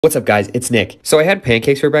What's up, guys? It's Nick. So I had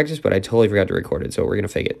pancakes for breakfast, but I totally forgot to record it, so we're gonna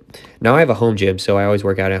fake it. Now I have a home gym, so I always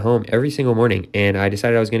work out at home every single morning, and I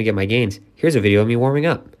decided I was gonna get my gains. Here's a video of me warming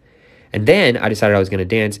up. And then I decided I was going to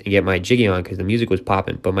dance and get my jiggy on because the music was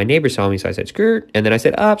popping. But my neighbor saw me, so I said, screw it. And then I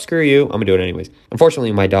said, screw you. I'm going to do it anyways.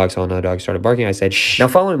 Unfortunately, my dog saw another dog started barking. I said, shh. Now,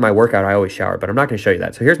 following my workout, I always shower, but I'm not going to show you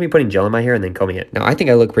that. So here's me putting gel in my hair and then combing it. Now, I think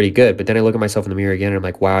I look pretty good, but then I look at myself in the mirror again and I'm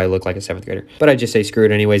like, wow, I look like a 7th grader. But I just say, screw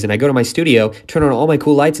it anyways. And I go to my studio, turn on all my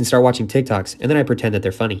cool lights and start watching TikToks. And then I pretend that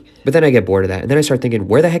they're funny. But then I get bored of that. And then I start thinking,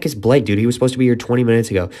 where the heck is Blake, dude? He was supposed to be here 20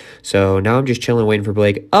 minutes ago. So now I'm just chilling, waiting for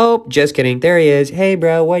Blake. Oh, just kidding. There he is. Hey,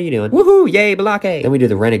 bro, what are you doing? Woohoo, yay, Balake. Then we do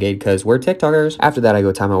the renegade because we're TikTokers. After that, I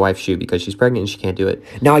go tie my wife's shoe because she's pregnant and she can't do it.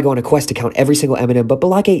 Now I go on a quest to count every single M&M, but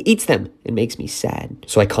Balake eats them. It makes me sad.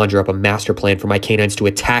 So I conjure up a master plan for my canines to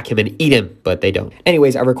attack him and eat him, but they don't.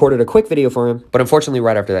 Anyways, I recorded a quick video for him, but unfortunately,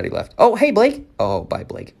 right after that, he left. Oh, hey, Blake. Oh, bye,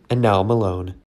 Blake. And now I'm alone.